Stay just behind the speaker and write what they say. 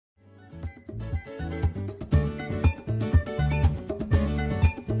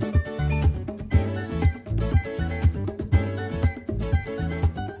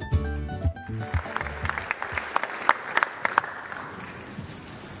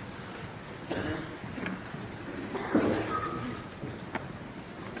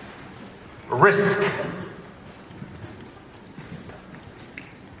risk.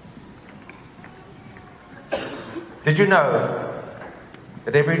 Did you know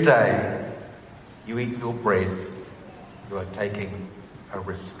that every day you eat your bread, you are taking a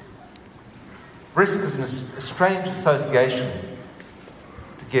risk? Risk is a strange association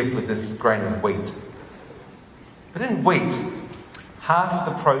to give with this grain of wheat. But in wheat, half of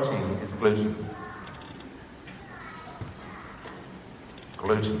the protein is gluten.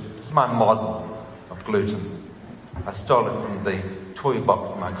 Gluten. This is my model of gluten. I stole it from the toy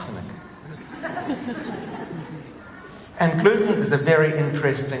box in my clinic. And gluten is a very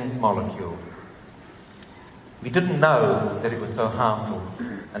interesting molecule. We didn't know that it was so harmful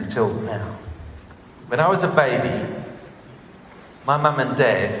until now. When I was a baby, my mum and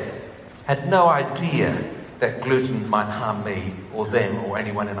dad had no idea that gluten might harm me or them or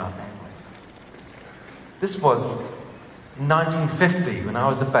anyone in our family. This was in 1950 when I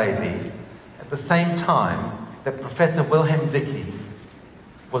was a baby, at the same time that Professor Wilhelm Dickey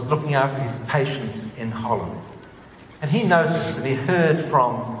was looking after his patients in Holland. And he noticed and he heard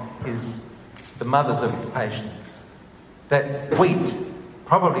from the mothers of his patients that wheat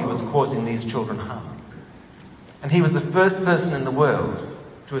probably was causing these children harm. And he was the first person in the world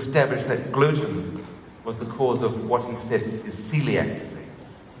to establish that gluten was the cause of what he said is celiac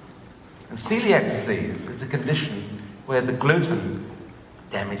disease. And celiac disease is a condition where the gluten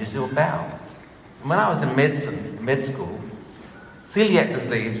damages your bowel. And when I was in med school, celiac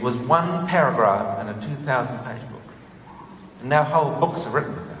disease was one paragraph in a 2,000-page book. And now whole books are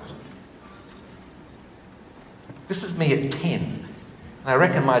written about it. This is me at 10. And I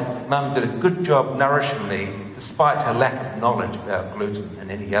reckon my mum did a good job nourishing me despite her lack of knowledge about gluten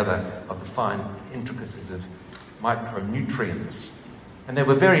and any other of the fine intricacies of micronutrients. And they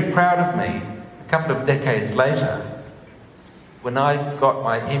were very proud of me a couple of decades later when I got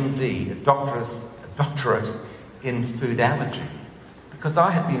my MD, a doctorate in food allergy, because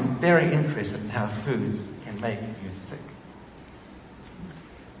I had been very interested in how foods can make you sick.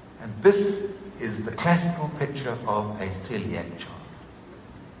 And this is the classical picture of a celiac child.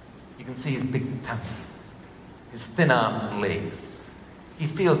 You can see his big tummy, his thin arms and legs. He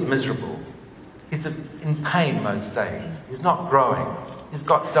feels miserable. He's in pain most days. He's not growing. He's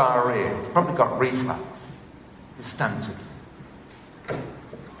got diarrhea. He's probably got reflux. He's stunted.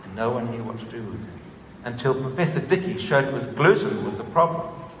 And no one knew what to do with him until Professor Dickey showed it was gluten was the problem.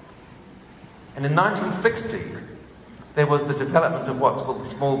 And in 1960, there was the development of what's called the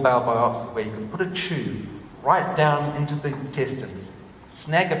small bowel biopsy, where you could put a tube right down into the intestines,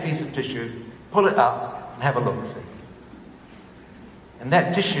 snag a piece of tissue, pull it up, and have a look-see. And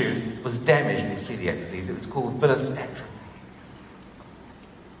that tissue was damaged in celiac disease. It was called villous atrophy.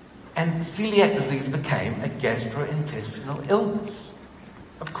 And celiac disease became a gastrointestinal illness.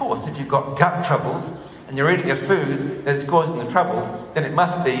 Of course, if you've got gut troubles and you're eating a food that is causing the trouble, then it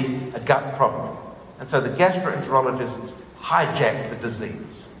must be a gut problem. And so the gastroenterologists hijacked the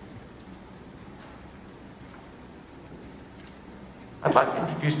disease. I'd like to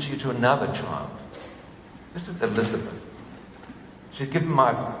introduce you to another child. This is Elizabeth. She's given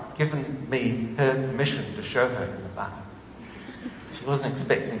me her permission to show her in the bath. She wasn't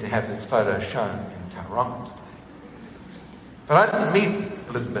expecting to have this photo shown in Tauranga today. But I didn't meet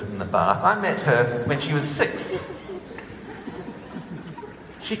Elizabeth in the bath. I met her when she was 6.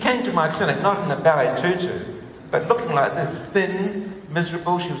 She came to my clinic not in a ballet tutu, but looking like this, thin,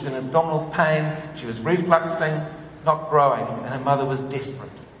 miserable. She was in abdominal pain. She was refluxing, not growing, and her mother was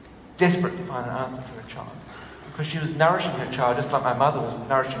desperate to find an answer for her child. Because she was nourishing her child just like my mother was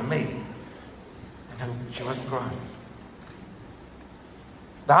nourishing me, and she wasn't growing.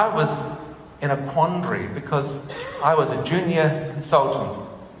 I was in a quandary because I was a junior consultant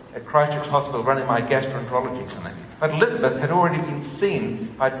at Christchurch Hospital running my gastroenterology clinic. But Elizabeth had already been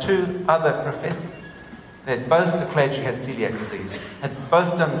seen by 2 other professors. They had both declared she had celiac disease, had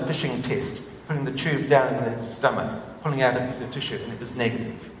both done the fishing test, putting the tube down in the stomach, pulling out a piece of tissue, and it was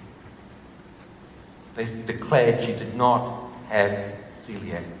negative. They declared she did not have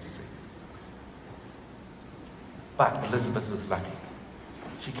celiac disease. But Elizabeth was lucky.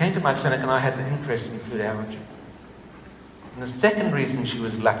 She came to my clinic and I had an interest in food allergy. And the second reason she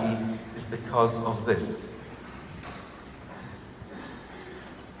was lucky is because of this.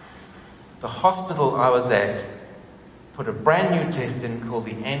 The hospital I was at put a brand new test in called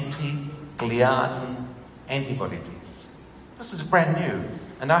the anti-gliadin antibody test. This is brand new.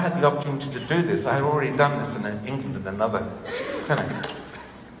 And I had the opportunity to do this. I had already done this in England in another clinic.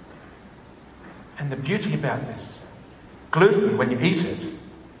 And the beauty about this, gluten, when you eat it,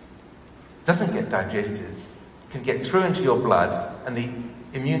 doesn't get digested, can get through into your blood, and the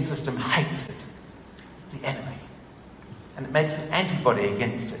immune system hates it. It's the enemy. And it makes an antibody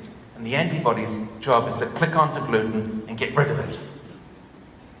against it. And the antibody's job is to click onto gluten and get rid of it.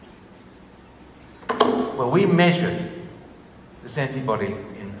 Well, we measured this antibody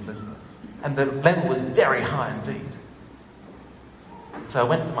in Elizabeth, and the level was very high indeed. So I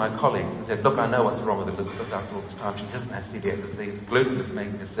went to my colleagues and said, look, I know what's wrong with Elizabeth after all this time. She doesn't have celiac disease. Gluten is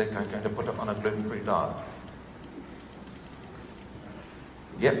making her sick. I'm going to put her on a gluten-free diet.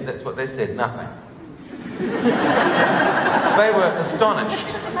 Yep, that's what they said, nothing. They were astonished.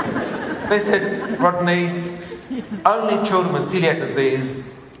 They said, Rodney, only children with celiac disease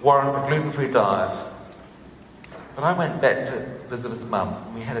warrant a gluten-free diet. But I went back to Elizabeth's mum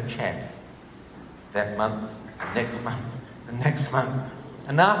and we had a chat. That month, the next month, the next month.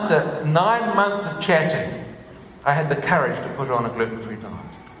 And after 9 months of chatting, I had the courage to put her on a gluten-free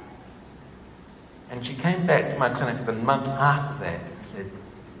diet. And she came back to my clinic the month after that and said,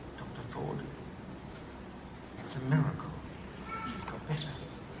 Dr. Ford, it's a miracle. She's got better.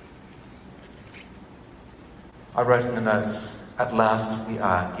 I wrote in the notes, at last we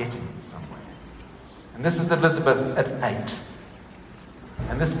are getting somewhere. And this is Elizabeth at 8.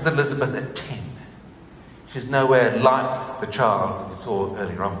 And this is Elizabeth at 10. She's nowhere like the child we saw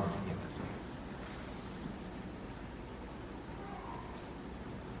earlier on with celiac disease.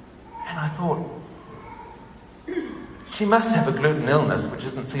 And I thought, she must have a gluten illness, which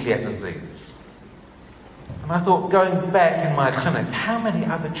isn't celiac disease. And I thought, going back in my clinic, how many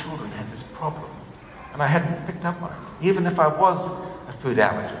other children had this problem? And I hadn't picked up on it, even if I was a food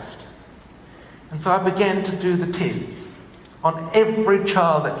allergist. And so I began to do the tests on every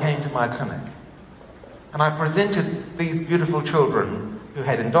child that came to my clinic. And I presented these beautiful children who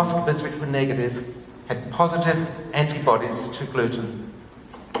had endoscopies which were negative, had positive antibodies to gluten,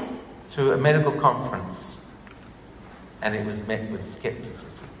 to a medical conference, and it was met with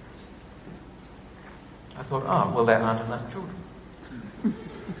skepticism. I thought, oh, well, there aren't enough children.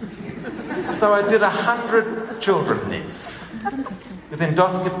 So I did 100 children next, with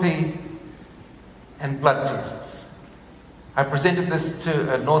endoscopy and blood tests. I presented this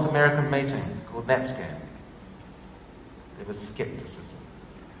to a North American meeting called NAPSCAN. There was skepticism.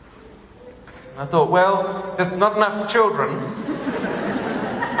 And I thought, well, there's not enough children.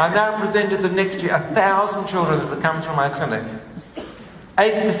 I now presented the next year 1,000 children that had come through my clinic.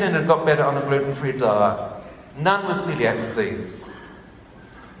 80% had got better on a gluten-free diet. None with celiac disease.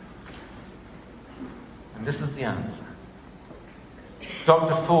 And this is the answer.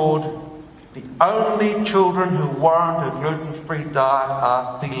 Dr. Ford, the only children who warrant a gluten-free diet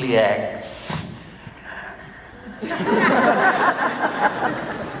are celiacs.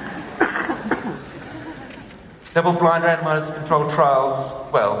 Double-blind randomized controlled trials,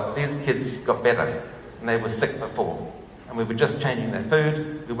 well, these kids got better and they were sick before. And we were just changing their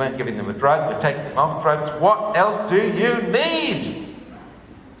food, we weren't giving them a drug, we were taking them off drugs. What else do you need?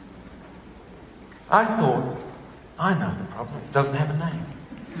 I thought, I know the problem, it doesn't have a name.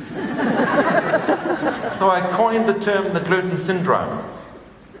 So I coined the term the gluten syndrome.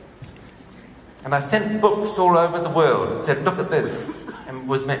 And I sent books all over the world and said, look at this, and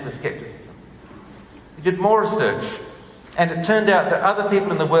was met with skepticism. We did more research, and it turned out that other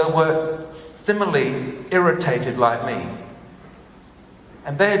people in the world were similarly irritated like me.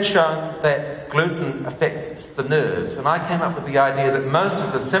 And they had shown that gluten affects the nerves, and I came up with the idea that most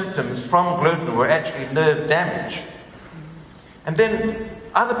of the symptoms from gluten were actually nerve damage. And then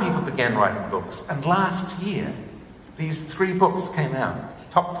other people began writing books, and last year, these 3 books came out,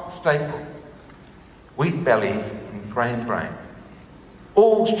 Toxic Staple, Wheat Belly, and Grain Brain,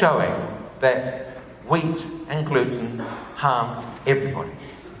 all showing that wheat and gluten harm everybody.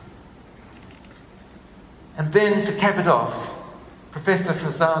 And then, to cap it off, Professor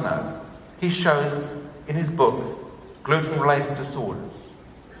Fasano, he showed in his book, Gluten-Related Disorders,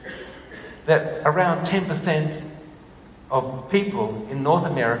 that around 10% of people in North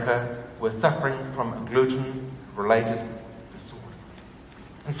America were suffering from a gluten-related disorder.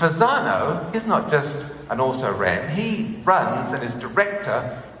 And Fasano is not just an also-ran, he runs and is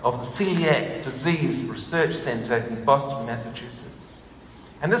director of the Celiac Disease Research Center in Boston, Massachusetts.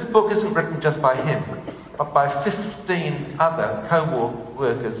 And this book isn't written just by him, but by 15 other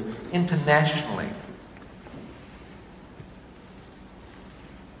co-workers internationally.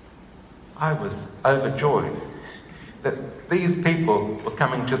 I was overjoyed that these people were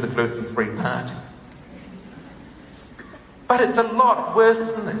coming to the gluten-free party. But it's a lot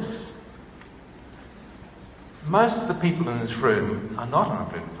worse than this. Most of the people in this room are not on a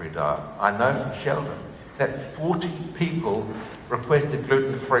gluten-free diet. I know from Sheldon that 40 people requested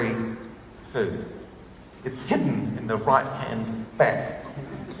gluten-free food. It's hidden in the right-hand back corner.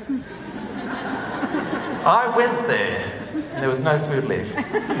 I went there, and there was no food left.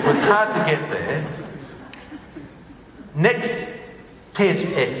 It was hard to get there. Next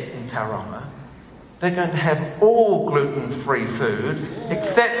TEDx in Tauranga, they're going to have all gluten-free food,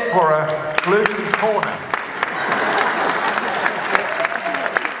 except for a gluten corner.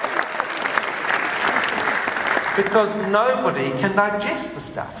 Because nobody can digest the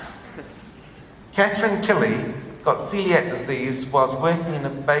stuff. Catherine Tilley got celiac disease whilst working in a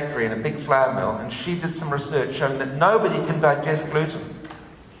bakery in a big flour mill, and she did some research showing that nobody can digest gluten.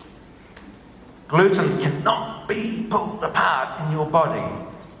 Gluten cannot be pulled apart in your body.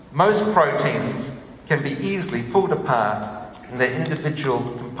 Most proteins can be easily pulled apart in their individual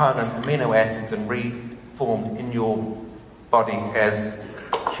component amino acids and reformed in your body as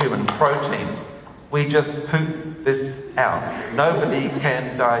human protein. We just poop this out. Nobody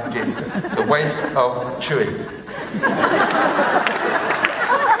can digest it. It's a waste of chewing.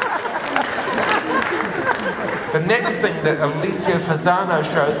 The next thing that Alicia Fasano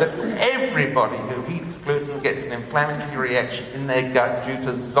showed, that everybody who eats gluten gets an inflammatory reaction in their gut due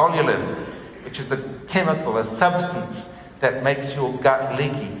to zolulin, which is a chemical, a substance that makes your gut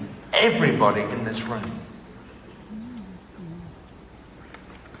leaky. Everybody in this room.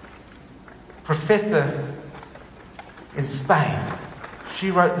 Professor in Spain,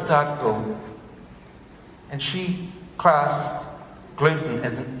 she wrote this article and she classed gluten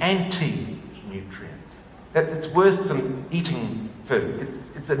as an anti-nutrient. That it's worse than eating food.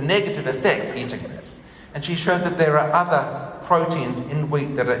 It's a negative effect eating this. And she showed that there are other proteins in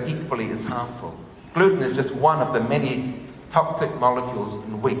wheat that are equally as harmful. Gluten is just one of the many toxic molecules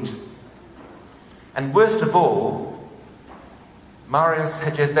in wheat. And worst of all, Marius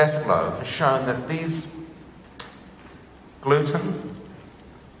Hedges-Vassallo has shown that these gluten,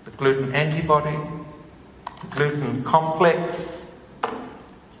 the gluten antibody, the gluten complex,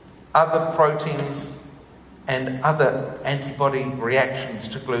 other proteins, and other antibody reactions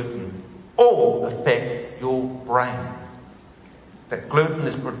to gluten all affect your brain. That gluten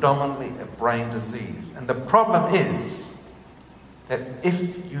is predominantly a brain disease. And the problem is that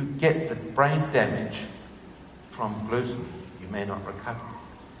if you get the brain damage from gluten, you may not recover.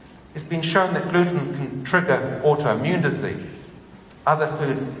 It's been shown that gluten can trigger autoimmune disease, other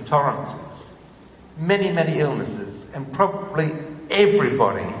food intolerances, many, many illnesses, and probably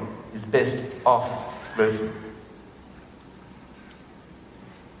everybody is best off gluten.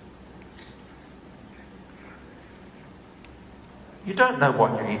 You don't know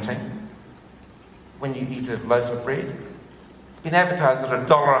what you're eating when you eat a loaf of bread. It's been advertised at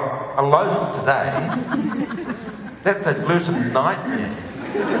 $1 a loaf today. That's a gluten nightmare.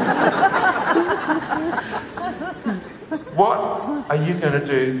 What are you going to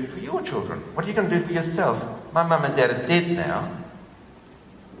do for your children? What are you going to do for yourself? My mum and dad are dead now.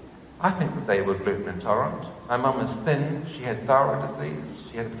 I think that they were gluten intolerant. My mum was thin. She had thyroid disease.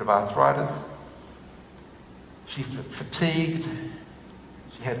 She had a bit of arthritis. She fatigued.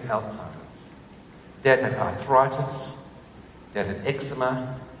 She had Alzheimer's. Dad had arthritis. Dad had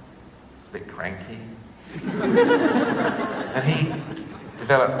eczema. He was a bit cranky. And he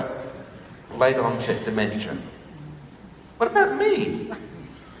developed late onset dementia. What about me?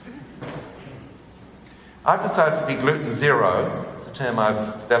 I've decided to be gluten zero. It's a term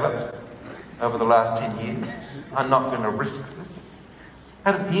I've developed over the last 10 years. I'm not going to risk this.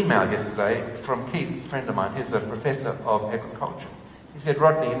 I had an email yesterday from Keith, a friend of mine, who's a professor of agriculture. He said,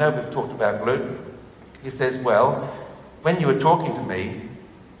 Rodney, you know we've talked about gluten. He says, well, when you were talking to me,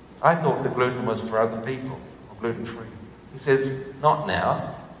 I thought that gluten was for other people, or gluten-free. He says, not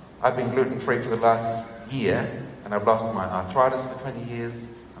now. I've been gluten-free for the last year, and I've lost my arthritis for 20 years,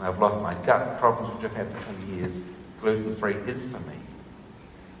 and I've lost my gut problems, which I've had for 20 years. Gluten-free is for me.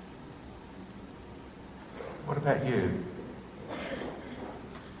 What about you?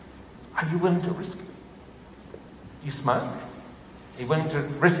 Are you willing to risk it? Do you smoke? Are you willing to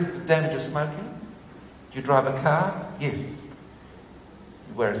risk the damage of smoking? Do you drive a car? Yes.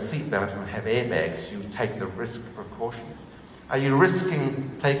 You wear a seatbelt and have airbags. You take the risk precautions. Are you risking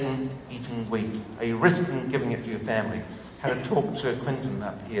eating wheat? Are you risking giving it to your family? I had a talk to Quinton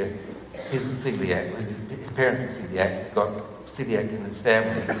up here. He's a celiac. His parents are celiac. He's got celiac in his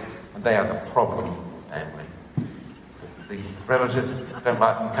family, and they are the problem family. The relatives don't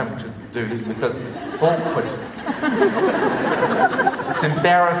like them coming to do's because it's awkward. It's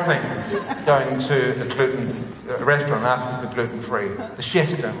embarrassing going to a restaurant and asking for gluten-free. The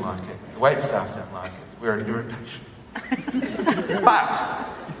chefs don't like it. The waitstaff don't like it. We're an irritation. But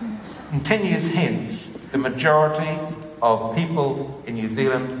in 10 years hence, the majority of people in New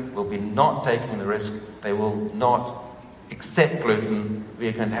Zealand will be not taking the risk. They will not accept gluten, we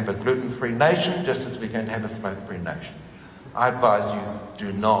are going to have a gluten-free nation, just as we're going to have a smoke-free nation. I advise you,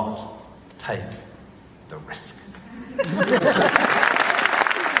 do not take the risk.